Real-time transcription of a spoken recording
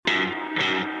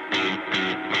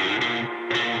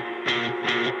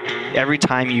every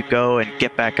time you go and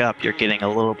get back up, you're getting a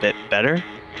little bit better.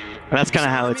 And that's kind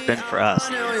of how it's been for us.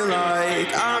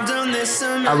 I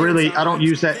don't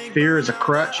use that fear as a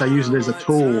crutch. I use it as a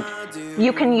tool.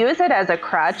 You can use it as a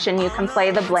crutch and you can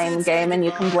play the blame game and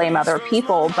you can blame other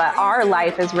people, but our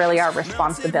life is really our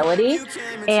responsibility.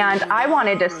 And I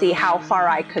wanted to see how far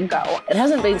I could go. It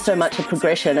hasn't been so much a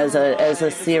progression as a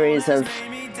series of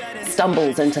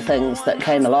stumbles into things that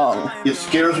came along. It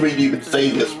scares me to even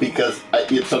say this because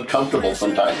it's uncomfortable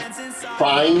sometimes.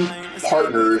 Find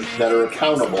partners that are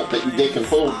accountable, that they can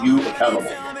hold you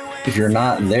accountable. If you're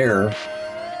not there,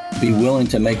 be willing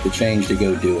to make the change to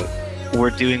go do it.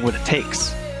 We're doing what it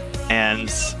takes, and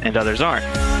others aren't.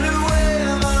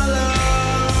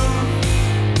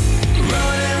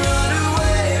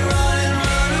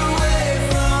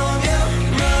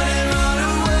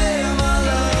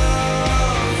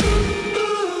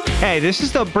 Hey, this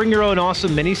is the Bring Your Own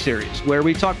Awesome mini-series where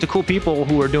we talk to cool people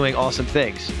who are doing awesome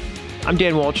things. I'm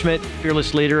Dan Waldschmidt,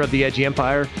 fearless leader of the Edgy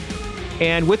Empire,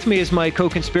 and with me is my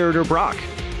co-conspirator, Brock.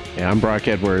 Yeah, I'm Brock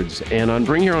Edwards, and on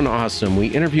Bring Your Own Awesome, we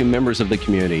interview members of the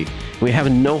community. We have a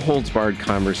no-holds-barred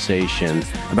conversation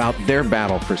about their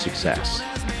battle for success.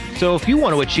 So if you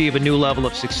want to achieve a new level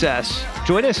of success,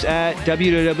 join us at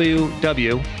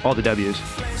www, all the W's,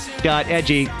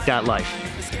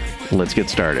 .edgy.life. Let's get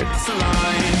started.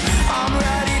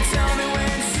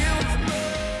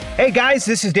 Hey guys,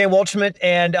 this is Dan Waldschmidt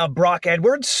and Brock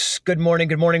Edwards. Good morning,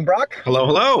 Brock. Hello,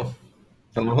 hello.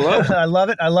 Hello. I love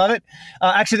it.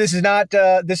 Actually, this is not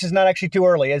actually too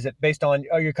early, is it? Based on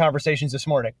your conversations this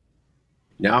morning.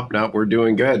 No, we're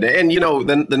doing good. And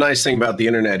the nice thing about the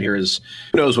internet here is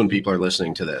who knows when people are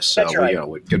listening to this. So, that's right.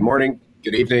 Good morning,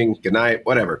 good evening, good night,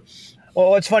 whatever. Well,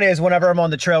 what's funny is whenever I'm on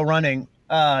the trail running,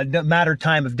 no matter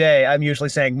time of day, I'm usually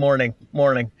saying morning.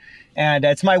 And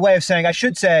it's my way of saying I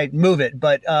should say move it,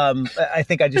 but I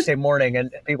think I just say morning,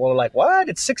 and people are like, "What?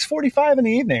 It's 6:45 in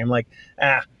the evening." I'm like,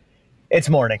 it's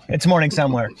morning. It's morning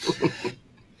somewhere.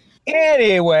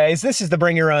 Anyways, this is the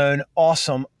Bring Your Own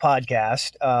Awesome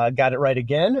podcast. Got it right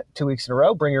again, 2 weeks in a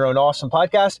row. Bring Your Own Awesome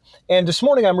podcast. And this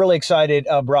morning, I'm really excited,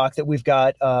 Brock, that we've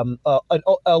got a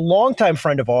longtime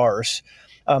friend of ours,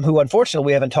 who unfortunately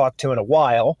we haven't talked to in a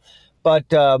while,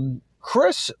 but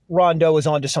Chris Rondeau is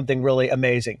on to something really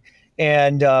amazing.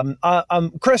 And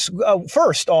Chris,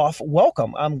 first off,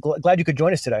 welcome. I'm glad you could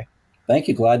join us today. Thank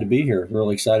you. Glad to be here.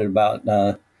 Really excited about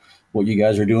what you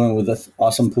guys are doing with the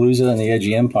Awesome Palooza and the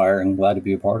Edgy Empire, and glad to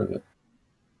be a part of it.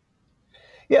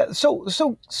 Yeah. So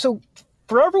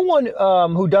for everyone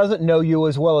who doesn't know you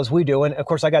as well as we do, and of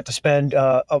course I got to spend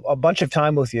a bunch of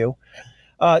time with you,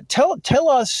 tell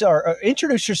us or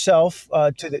introduce yourself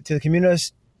to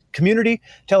the community.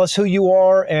 Tell us who you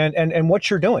are and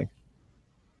what you're doing.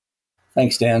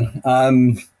 Thanks, Dan.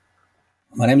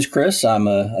 My name is Chris. I'm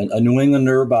a New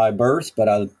Englander by birth, but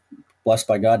I'm blessed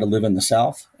by God to live in the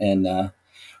South and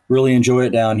really enjoy it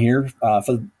down here.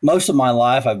 For most of my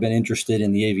life, I've been interested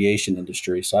in the aviation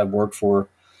industry. So I've worked for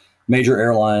major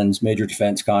airlines, major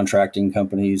defense contracting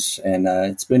companies, and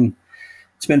it's been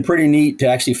pretty neat to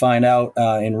actually find out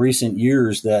in recent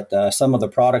years that some of the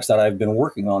products that I've been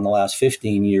working on the last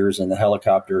 15 years in the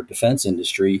helicopter defense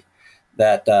industry,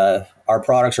 that our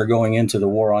products are going into the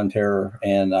war on terror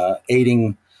and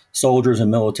aiding soldiers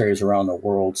and militaries around the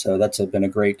world. So that's been a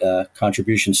great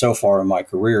contribution so far in my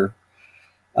career.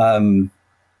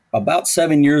 About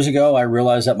 7 years ago, I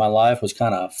realized that my life was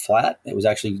kind of flat. It was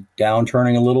actually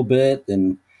downturning a little bit.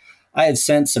 And I had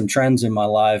sensed some trends in my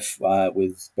life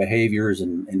with behaviors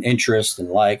and interests and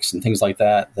likes and things like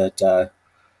that, that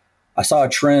I saw a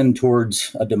trend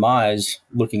towards a demise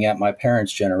looking at my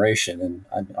parents' generation.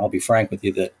 And I'll be frank with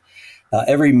you that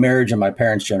every marriage in my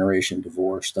parents' generation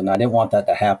divorced, and I didn't want that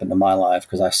to happen to my life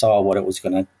because I saw what it was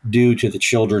going to do to the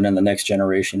children and the next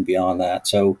generation beyond that.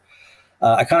 So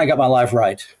I kind of got my life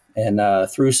right, and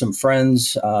through some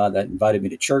friends that invited me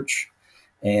to church,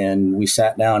 and we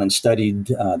sat down and studied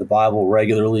the Bible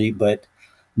regularly, but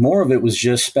more of it was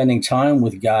just spending time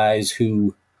with guys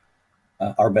who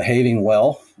are behaving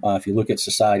well. If you look at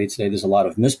society today, there's a lot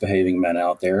of misbehaving men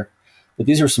out there. But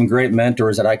these are some great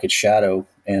mentors that I could shadow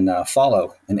and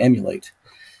follow and emulate.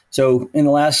 So in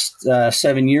the last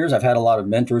 7 years, I've had a lot of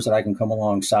mentors that I can come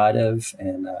alongside of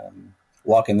and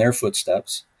walk in their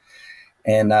footsteps.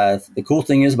 And the cool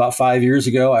thing is about 5 years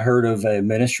ago, I heard of a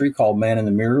ministry called Man in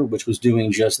the Mirror, which was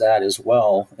doing just that as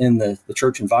well in the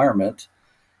church environment.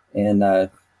 And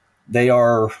they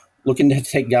are looking to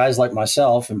take guys like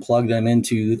myself and plug them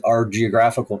into our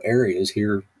geographical areas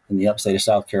here in the upstate of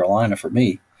South Carolina for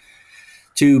me,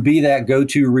 to be that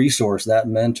go-to resource, that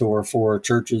mentor for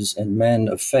churches and men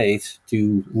of faith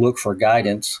to look for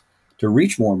guidance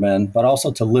reach more men, but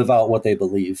also to live out what they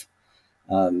believe.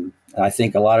 I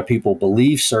think a lot of people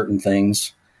believe certain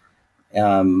things,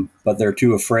 but they're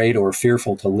too afraid or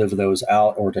fearful to live those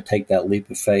out or to take that leap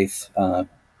of faith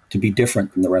to be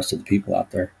different than the rest of the people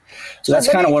out there. So that's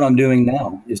kind of what I'm doing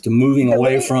now, is to moving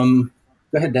away from.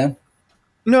 Go ahead, Dan.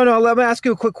 No, let me ask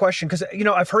you a quick question, because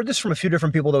I've heard this from a few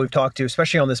different people that we've talked to,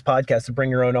 especially on this podcast, the Bring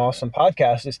Your Own Awesome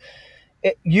podcast.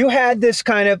 You had this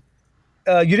kind of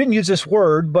you didn't use this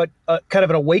word, but kind of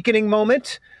an awakening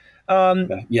moment.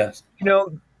 Yes.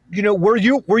 Were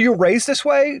you raised this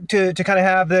way to kind of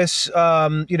have this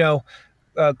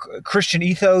Christian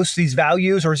ethos, these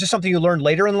values, or is this something you learned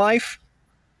later in life?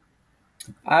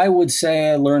 I would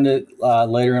say I learned it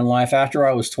later in life, after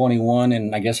I was 21,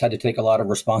 and I guess had to take a lot of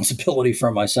responsibility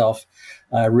for myself,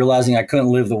 realizing I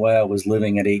couldn't live the way I was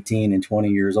living at 18 and 20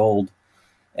 years old.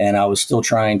 And I was still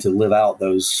trying to live out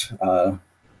those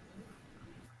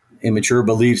immature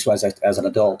beliefs as an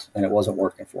adult, and it wasn't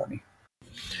working for me.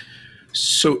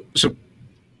 So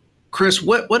Chris,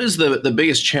 what is the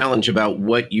biggest challenge about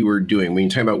what you were doing when you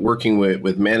talk about working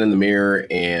with Man in the Mirror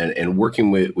and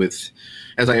working with,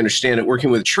 as I understand it, working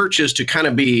with churches to kind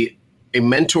of be a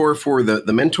mentor for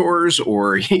the mentors,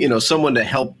 or someone to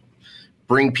help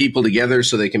bring people together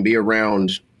so they can be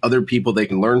around other people they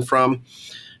can learn from?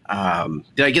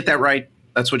 Did I get that right?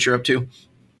 That's what you're up to?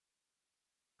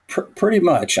 Pretty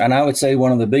much. And I would say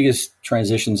one of the biggest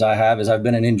transitions I have is I've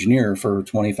been an engineer for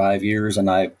 25 years,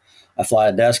 and I fly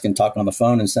a desk and talk on the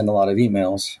phone and send a lot of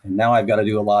emails. And now I've got to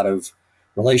do a lot of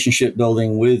relationship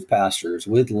building with pastors,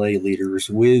 with lay leaders,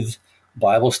 with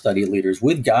Bible study leaders,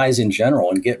 with guys in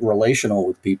general, and get relational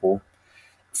with people,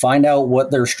 find out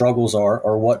what their struggles are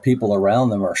or what people around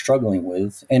them are struggling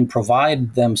with, and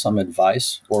provide them some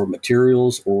advice or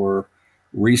materials or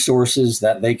resources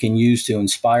that they can use to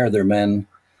inspire their men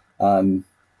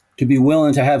to be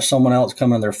willing to have someone else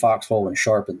come in their foxhole and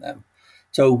sharpen them.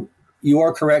 So you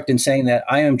are correct in saying that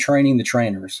I am training the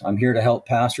trainers. I'm here to help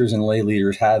pastors and lay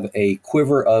leaders have a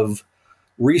quiver of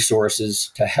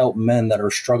resources to help men that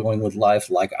are struggling with life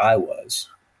like I was.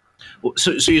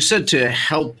 So you said to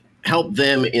help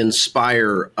them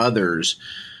inspire others.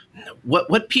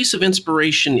 What piece of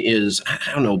inspiration is,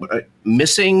 I don't know,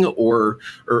 missing, or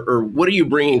what are you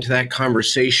bringing to that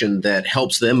conversation that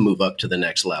helps them move up to the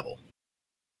next level?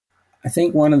 I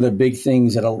think one of the big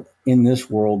things that in this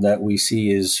world that we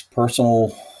see is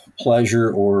personal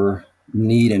pleasure or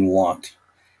need and want.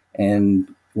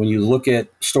 And when you look at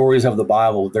stories of the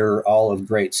Bible, they're all of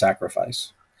great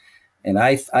sacrifice. And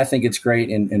I think it's great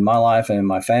in my life and in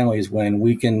my family's when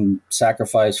we can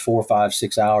sacrifice 4, 5,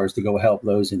 6 hours to go help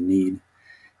those in need.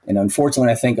 And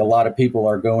unfortunately, I think a lot of people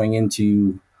are going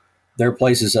into their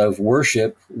places of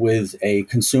worship with a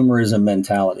consumerism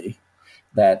mentality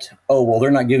that, oh, well,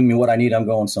 they're not giving me what I need, I'm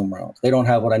going somewhere else. They don't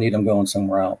have what I need, I'm going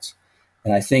somewhere else.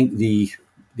 And I think the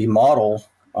model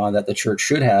that the church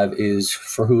should have is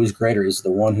for who is greater, is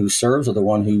the one who serves or the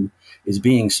one who is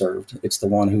being served. It's the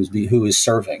one who is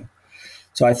serving.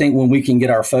 So I think when we can get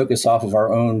our focus off of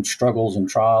our own struggles and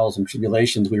trials and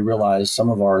tribulations, we realize some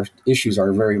of our issues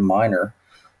are very minor,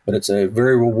 but it's a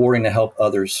very rewarding to help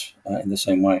others in the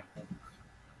same way.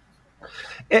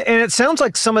 And it sounds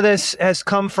like some of this has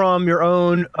come from your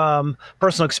own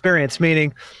personal experience,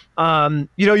 meaning,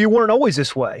 you weren't always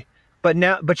this way,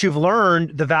 but you've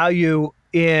learned the value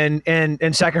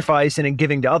in sacrifice and in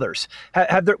giving to others.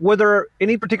 Were there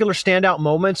any particular standout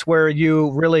moments where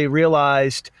you really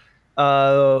realized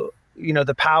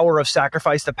the power of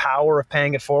sacrifice, the power of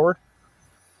paying it forward?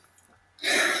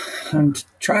 I'm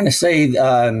trying to say,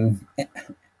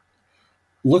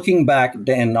 looking back,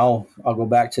 and I'll go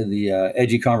back to the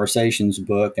Edgy Conversations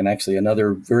book, and actually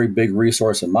another very big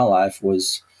resource in my life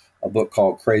was a book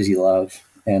called Crazy Love.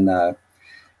 And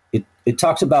it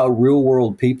talks about real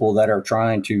world people that are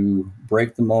trying to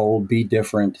break the mold, be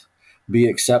different, be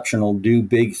exceptional, do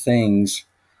big things,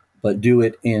 but do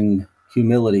it in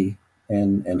humility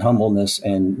and humbleness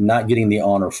and not getting the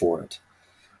honor for it.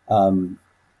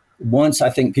 Once I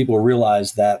think people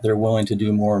realize that, they're willing to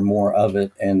do more and more of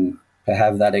it, and to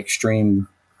have that extreme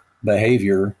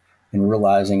behavior and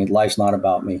realizing life's not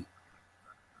about me.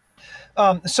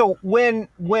 So when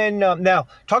now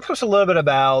talk to us a little bit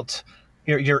about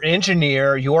you're an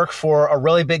engineer, you work for a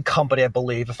really big company, I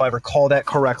believe, if I recall that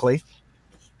correctly.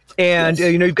 And,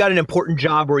 Yes. You've got an important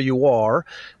job where you are,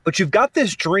 but you've got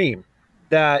this dream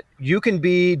that you can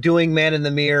be doing Man in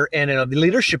the Mirror and in a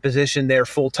leadership position there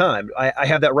full time. I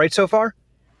have that right so far?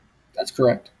 That's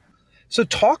correct. So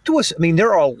talk to us. I mean,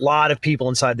 there are a lot of people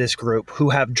inside this group who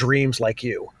have dreams like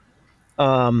you,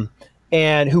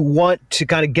 and who want to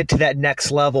kind of get to that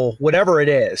next level, whatever it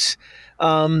is.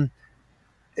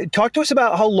 Talk to us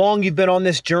about how long you've been on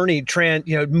this journey,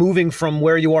 moving from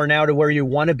where you are now to where you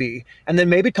want to be, and then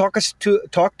maybe talk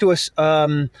to us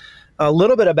a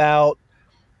little bit about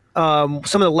some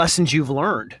of the lessons you've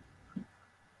learned.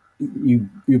 You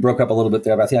broke up a little bit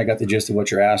there, but I think I got the gist of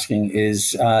what you're asking.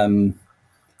 Is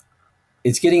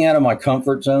it's getting out of my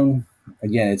comfort zone.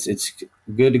 Again, it's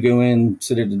good to go in,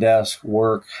 sit at the desk,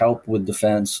 work, help with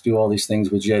defense, do all these things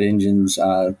with jet engines.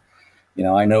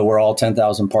 I know where all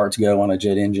 10,000 parts go on a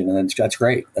jet engine, and that's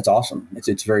great. That's awesome.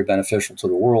 It's very beneficial to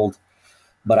the world.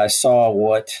 But I saw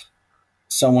what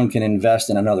someone can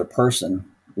invest in another person,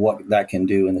 what that can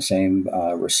do in the same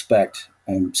respect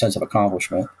and sense of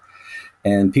accomplishment.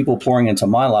 And people pouring into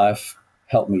my life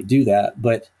helped me do that.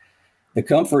 But the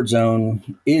comfort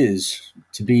zone is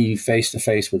to be face to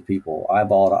face with people,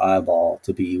 eyeball to eyeball,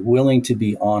 to be willing to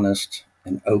be honest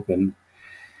and open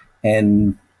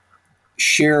and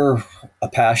share a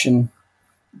passion,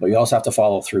 but you also have to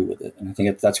follow through with it. And I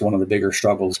think that's one of the bigger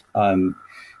struggles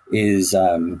is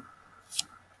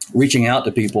reaching out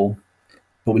to people,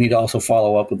 but we need to also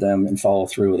follow up with them and follow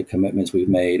through with the commitments we've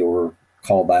made or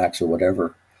callbacks or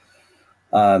whatever.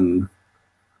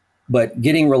 But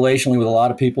getting relationally with a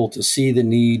lot of people to see the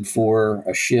need for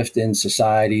a shift in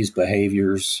society's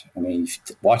behaviors. I mean,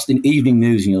 watch the evening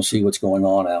news and you'll see what's going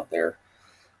on out there.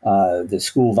 The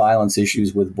school violence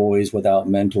issues with boys without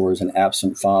mentors and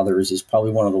absent fathers is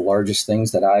probably one of the largest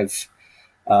things that I've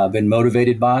been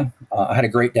motivated by. I had a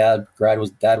great dad.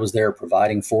 Dad was there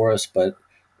providing for us, but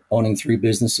owning 3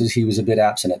 businesses, he was a bit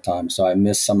absent at times. So I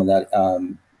missed some of that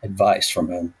advice from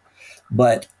him.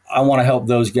 But I want to help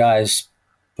those guys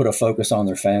put a focus on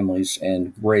their families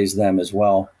and raise them as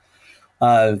well.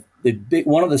 One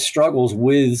of the struggles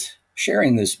with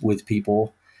sharing this with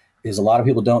people is a lot of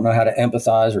people don't know how to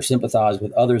empathize or sympathize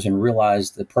with others and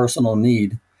realize the personal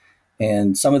need.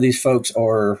 And some of these folks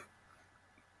are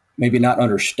maybe not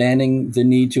understanding the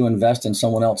need to invest in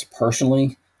someone else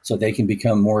personally so they can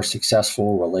become more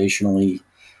successful relationally,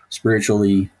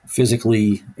 spiritually,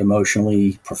 physically,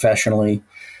 emotionally, professionally.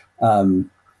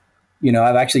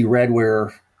 I've actually read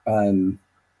where in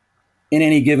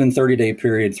any given 30-day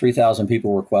period, 3,000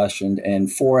 people were questioned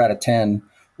and 4 out of 10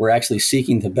 were actually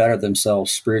seeking to better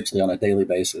themselves spiritually on a daily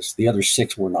basis. The other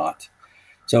 6 were not.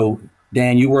 So,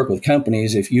 Dan, you work with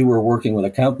companies. If you were working with a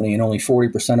company and only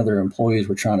 40% of their employees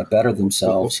were trying to better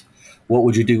themselves, what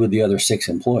would you do with the other 6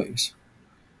 employees?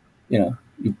 You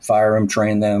fire them,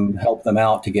 train them, help them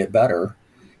out to get better.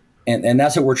 And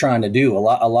that's what we're trying to do. A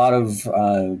lot of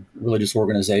religious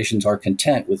organizations are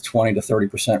content with 20 to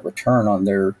 30% return on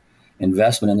their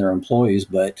investment in their employees,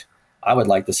 but I would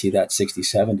like to see that 60,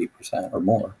 70% or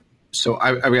more. So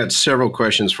I've got several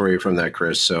questions for you from that,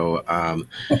 Chris. So,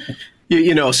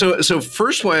 so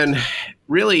first one,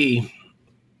 really,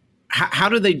 how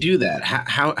do they do that?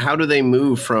 How do they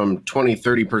move from 20,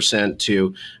 30%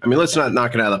 to, let's not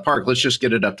knock it out of the park. Let's just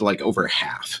get it up to like over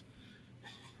half.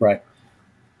 Right.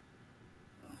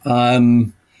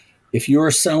 If you're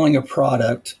selling a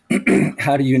product,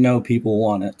 how do you know people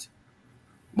want it?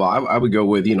 Well, I would go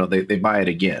with, they buy it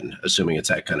again, assuming it's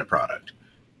that kind of product.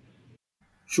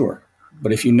 Sure.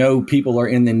 But if you know people are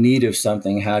in the need of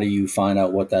something, how do you find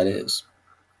out what that is?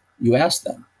 You ask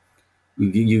them.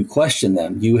 You question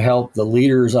them. You help the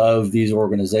leaders of these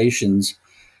organizations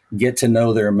get to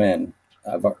know their men,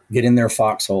 get in their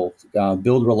foxhole,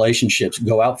 build relationships,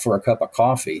 go out for a cup of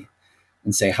coffee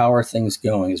and say, how are things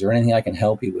going? Is there anything I can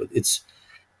help you with?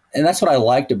 And that's what I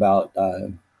liked about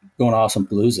going Awesome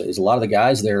Palooza is a lot of the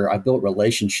guys there, I built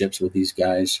relationships with these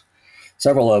guys,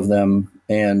 several of them,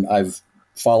 and I've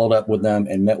followed up with them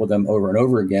and met with them over and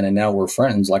over again. And now we're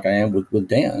friends like I am with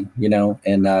Dan,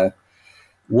 and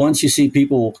once you see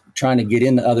people trying to get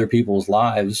into other people's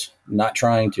lives, not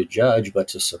trying to judge, but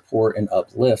to support and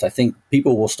uplift, I think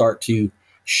people will start to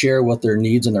share what their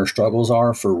needs and their struggles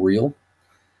are for real.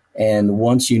 And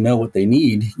once you know what they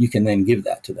need, you can then give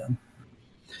that to them.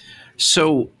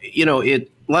 So, a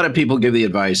lot of people give the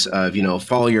advice of,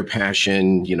 follow your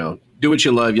passion, do what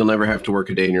you love. You'll never have to work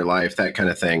a day in your life, that kind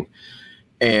of thing.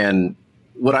 And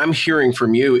what I'm hearing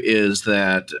from you is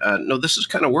that, no, this is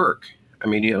kind of work.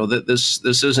 That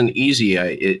this isn't easy.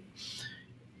 I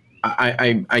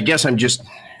guess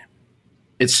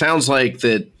it sounds like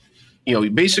that,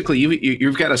 basically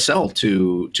you've got to sell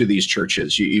to these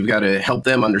churches. You've got to help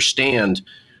them understand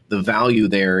the value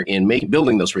there in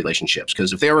building those relationships.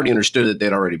 Because if they already understood it,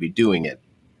 they'd already be doing it.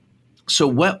 So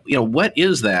what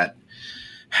is that?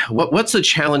 What's the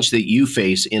challenge that you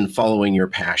face in following your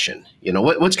passion?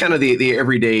 What's kind of the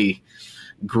everyday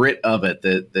grit of it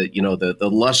that the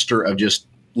luster of just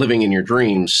living in your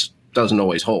dreams doesn't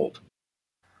always hold?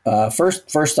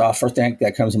 First off, first thing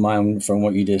that comes to mind from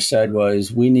what you just said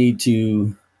was we need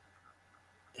to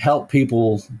help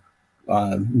people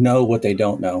know what they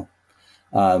don't know.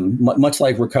 Much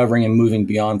like recovering and moving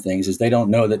beyond things, is they don't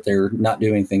know that they're not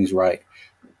doing things right.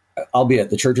 Albeit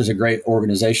the church is a great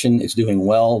organization, it's doing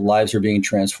well, lives are being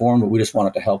transformed, but we just want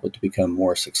it to help it to become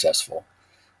more successful.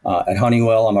 At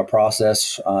Honeywell, I'm a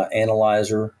process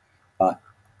analyzer,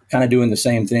 kind of doing the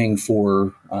same thing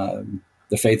for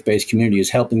the faith-based community, is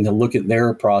helping to look at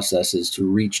their processes to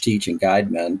reach, teach, and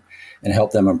guide men and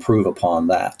help them improve upon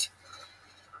that.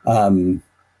 I'm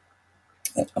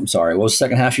sorry, what was the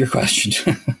second half of your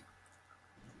question?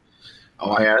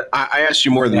 Oh, I asked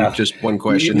you more than just one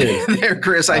question there,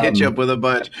 Chris. I hit you up with a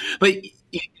bunch. But,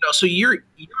 so you're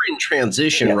in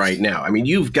transition right now. I mean,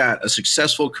 you've got a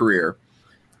successful career,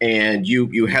 and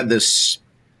you had this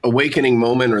awakening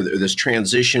moment or this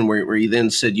transition where you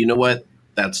then said, you know what,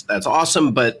 that's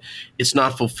awesome, but it's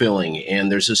not fulfilling.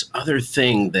 And there's this other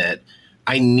thing that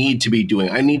I need to be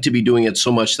doing. I need to be doing it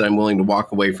so much that I'm willing to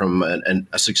walk away from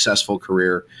a successful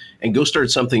career and go start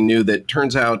something new that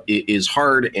turns out is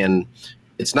hard, and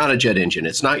it's not a jet engine.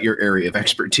 It's not your area of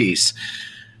expertise.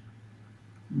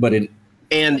 But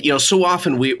so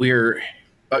often we're.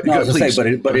 But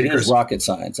it is rocket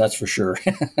science, that's for sure.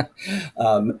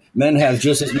 Men have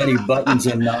just as many buttons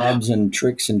and knobs and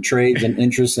tricks and trades and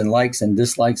interests and likes and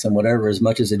dislikes and whatever as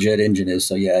much as a jet engine is.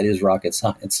 So yeah, it is rocket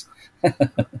science.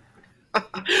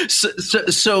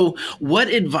 So what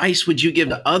advice would you give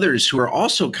to others who are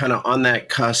also kind of on that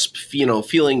cusp,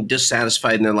 feeling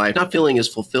dissatisfied in their life, not feeling as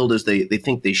fulfilled as they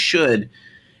think they should,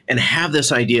 and have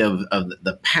this idea of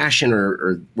the passion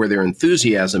or where their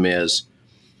enthusiasm is,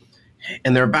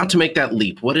 and they're about to make that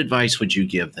leap? What advice would you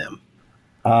give them?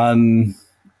 Not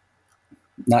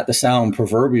to sound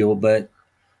proverbial, but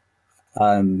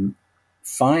find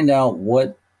out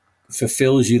what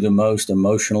fulfills you the most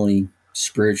emotionally,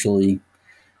 spiritually,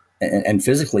 and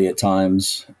physically at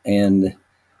times. And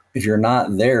if you're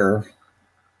not there,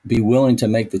 be willing to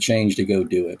make the change to go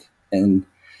do it. And,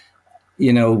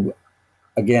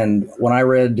 again, when I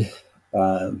read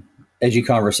Edgy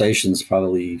Conversations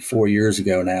probably 4 years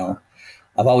ago now,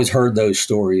 I've always heard those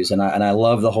stories, and I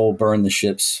love the whole burn the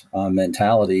ships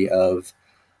mentality of,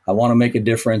 I want to make a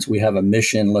difference. We have a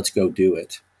mission. Let's go do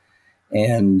it.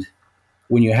 And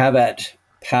when you have that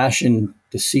passion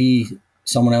to see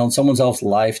someone else's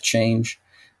life change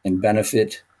and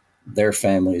benefit their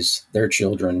families, their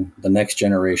children, the next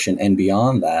generation, and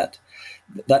beyond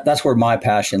that's where my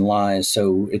passion lies.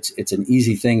 So it's an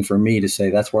easy thing for me to say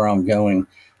that's where I'm going.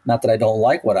 Not that I don't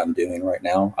like what I'm doing right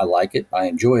now. I like it. I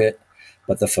enjoy it.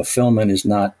 But the fulfillment is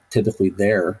not typically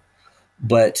there.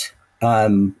 But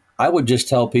I would just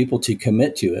tell people to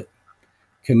commit to it.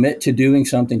 Commit to doing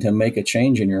something to make a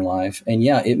change in your life. And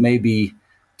yeah, it may be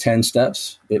 10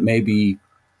 steps. It may be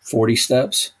 40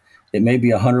 steps. It may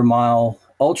be a 100-mile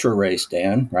ultra race,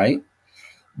 Dan, right?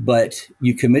 But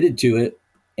you committed to it.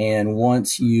 And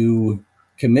once you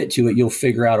commit to it, you'll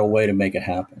figure out a way to make it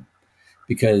happen,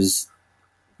 because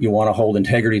you want to hold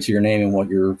integrity to your name and what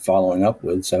you're following up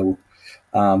with. So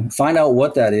find out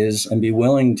what that is and be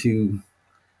willing to,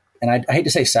 and I hate to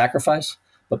say sacrifice,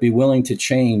 but be willing to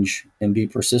change and be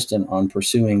persistent on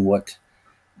pursuing what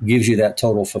gives you that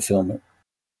total fulfillment.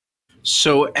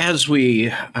 So as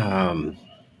we,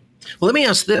 let me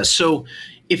ask this. So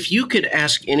if you could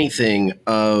ask anything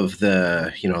of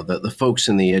the folks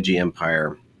in the Edgy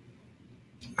Empire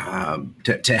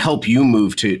to help you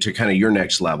move to kind of your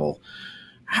next level,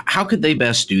 how could they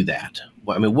best do that?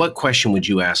 I mean, what question would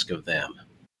you ask of them?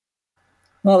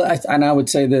 Well, I would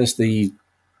say this, the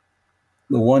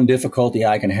one difficulty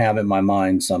I can have in my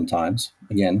mind sometimes,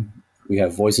 again, we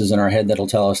have voices in our head that'll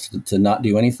tell us to not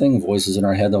do anything, voices in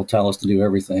our head that'll tell us to do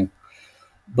everything.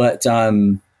 But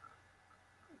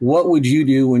what would you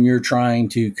do when you're trying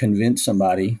to convince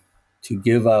somebody to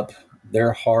give up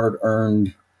their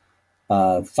hard-earned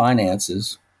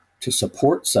finances to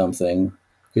support something,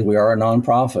 because we are a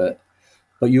nonprofit,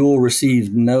 but you will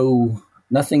receive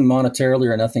nothing monetarily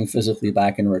or nothing physically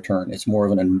back in return? It's more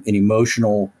of an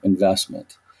emotional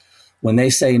investment. When they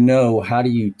say no, how do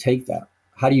you take that?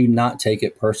 How do you not take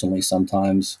it personally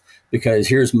sometimes? Because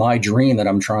here's my dream that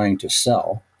I'm trying to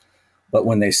sell. But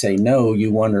when they say no,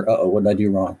 you wonder, what did I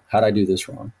do wrong? How did I do this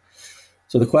wrong?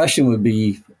 So the question would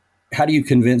be, how do you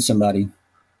convince somebody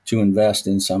to invest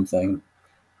in something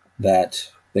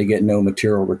that they get no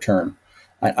material return?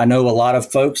 I know a lot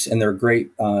of folks, and there are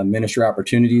great ministry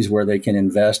opportunities where they can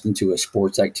invest into a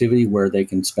sports activity where they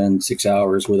can spend 6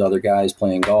 hours with other guys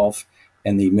playing golf,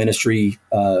 and the ministry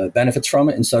benefits from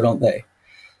it, and so don't they.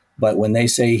 But when they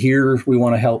say, here, we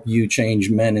want to help you change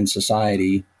men in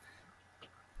society,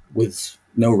 with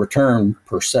no return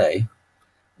per se.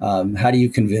 How do you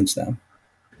convince them?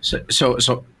 So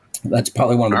that's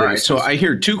probably one of the all biggest. Right. So I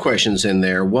hear two questions in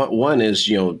there. One is,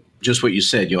 just what you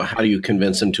said, how do you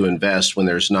convince them to invest when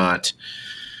there's not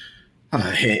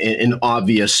an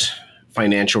obvious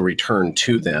financial return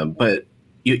to them? But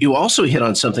you also hit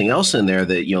on something else in there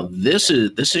that, this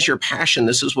is your passion.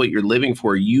 This is what you're living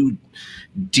for. You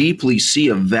deeply see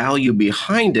a value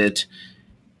behind it.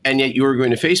 And yet you're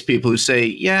going to face people who say,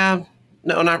 yeah,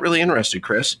 no, not really interested,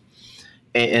 Chris.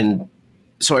 And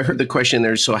so I heard the question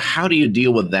there. So how do you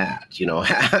deal with that?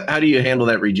 How do you handle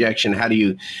that rejection? How do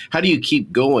you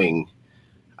keep going?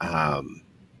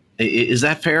 Is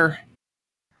that fair?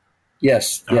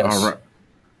 Yes. All right.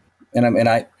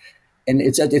 And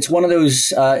it's one of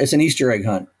those. It's an Easter egg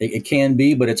hunt. It can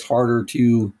be, but it's harder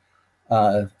to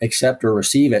accept or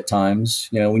receive at times.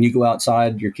 When you go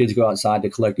outside, your kids go outside to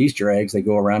collect Easter eggs. They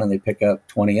go around and they pick up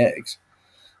 20 eggs.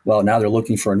 Well, now they're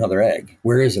looking for another egg.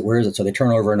 Where is it? So they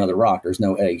turn over another rock. There's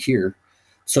no egg here.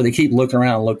 So they keep looking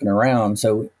around.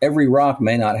 So every rock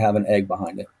may not have an egg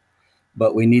behind it,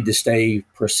 but we need to stay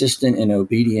persistent and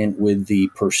obedient with the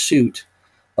pursuit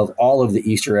of all of the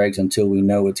Easter eggs until we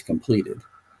know it's completed.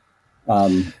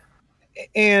 And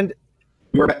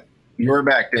you're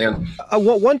back, Dan.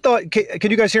 One thought,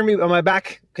 can you guys hear me? Am I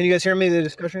back? Can you guys hear me, the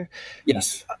discussion?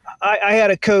 Yes. I had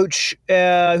a coach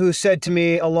who said to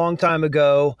me a long time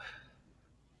ago,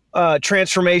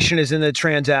 transformation is in the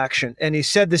transaction. And he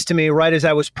said this to me right as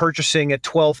I was purchasing a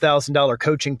 $12,000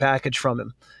 coaching package from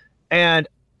him. And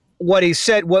what he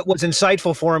said, what was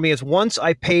insightful for me is once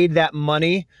I paid that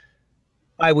money,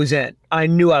 I was in. I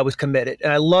knew I was committed.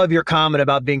 And I love your comment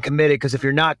about being committed, because if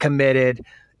you're not committed,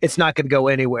 it's not going to go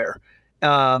anywhere.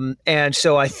 And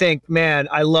so I think, man,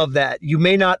 I love that. You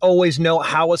may not always know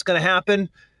how it's going to happen,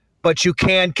 but you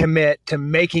can commit to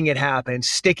making it happen,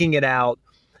 sticking it out.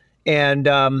 And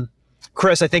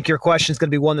Chris, I think your question is going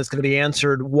to be one that's going to be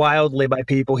answered wildly by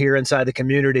people here inside the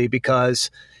community, because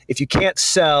if you can't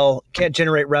sell, can't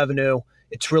generate revenue,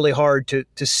 it's really hard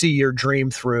to see your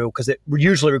dream through, because it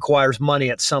usually requires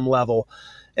money at some level.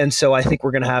 And so I think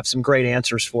we're going to have some great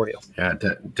answers for you. Yeah,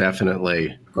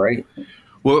 definitely. Great.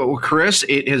 Well, Chris,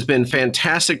 it has been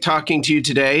fantastic talking to you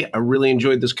today. I really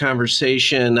enjoyed this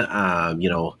conversation.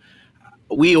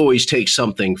 We always take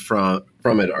something from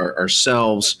it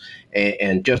ourselves,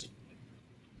 and just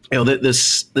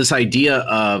this idea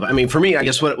of, for me, I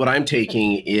guess what I'm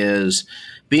taking is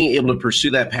being able to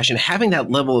pursue that passion, having that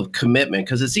level of commitment,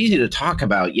 because it's easy to talk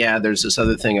about, there's this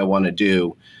other thing I want to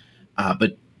do,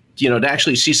 but to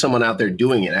actually see someone out there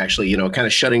doing it, actually, kind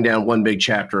of shutting down one big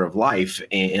chapter of life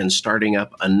and starting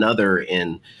up another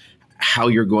in how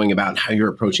you're going about and how you're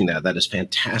approaching that is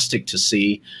fantastic to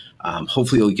see.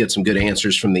 Hopefully you'll get some good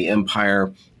answers from the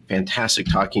Empire. Fantastic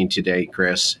talking today,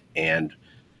 Chris, and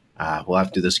we'll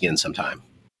have to do this again sometime.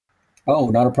 Oh,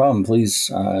 not a problem. Please.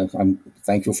 I'm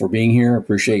thankful for being here.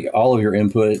 Appreciate all of your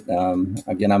input.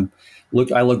 Again,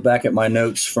 I look back at my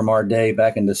notes from our day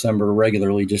back in December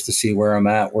regularly just to see where I'm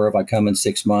at, where have I come in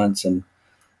 6 months. And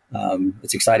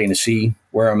it's exciting to see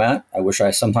where I'm at. I wish I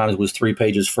sometimes was 3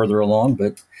 pages further along,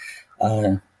 but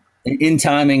in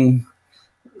timing,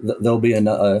 there'll be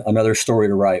another story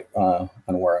to write on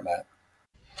where I'm at.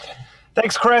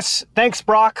 Thanks, Chris. Thanks,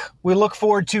 Brock. We look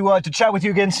forward to chat with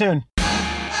you again soon.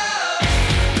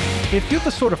 If you're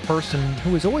the sort of person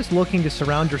who is always looking to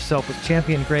surround yourself with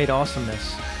champion-grade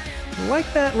awesomeness, like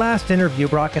that last interview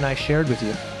Brock and I shared with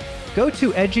you, go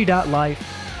to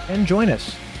edgy.life and join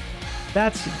us.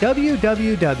 That's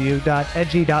www.edgy.life.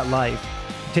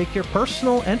 Take your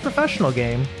personal and professional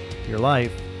game, your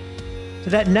life, to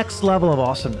that next level of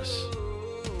awesomeness.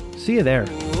 See you there.